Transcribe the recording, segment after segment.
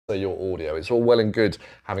your audio. It's all well and good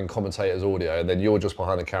having commentators' audio and then you're just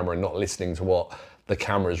behind the camera and not listening to what the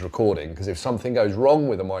camera is recording, because if something goes wrong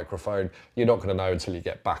with a microphone, you're not going to know until you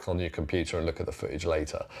get back on your computer and look at the footage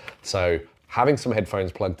later. So having some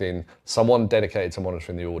headphones plugged in, someone dedicated to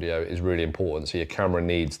monitoring the audio is really important, so your camera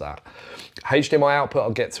needs that. HDMI output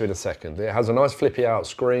I'll get to in a second. It has a nice flippy out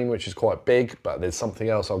screen, which is quite big, but there's something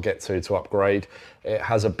else I'll get to upgrade. It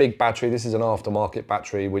has a big battery. This is an aftermarket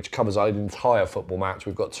battery, which covers an entire football match.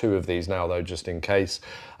 We've got 2 of these now though, just in case.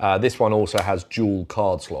 This one also has dual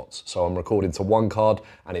card slots. So I'm recording to one card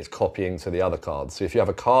and it's copying to the other card. So if you have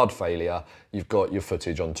a card failure, you've got your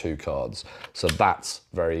footage on 2 cards. So that's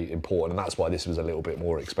very important, and that's why this was a little bit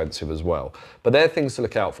more expensive as well. But there are things to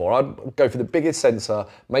look out for. I'd go for the biggest sensor.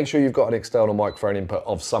 Make sure you've got an external microphone input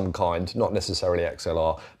of some kind, not necessarily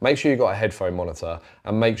XLR. Make sure you've got a headphone monitor,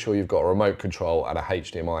 and make sure you've got a remote control and a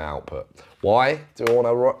HDMI output. Why do I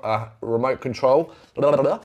want a remote control? Blah, blah, blah.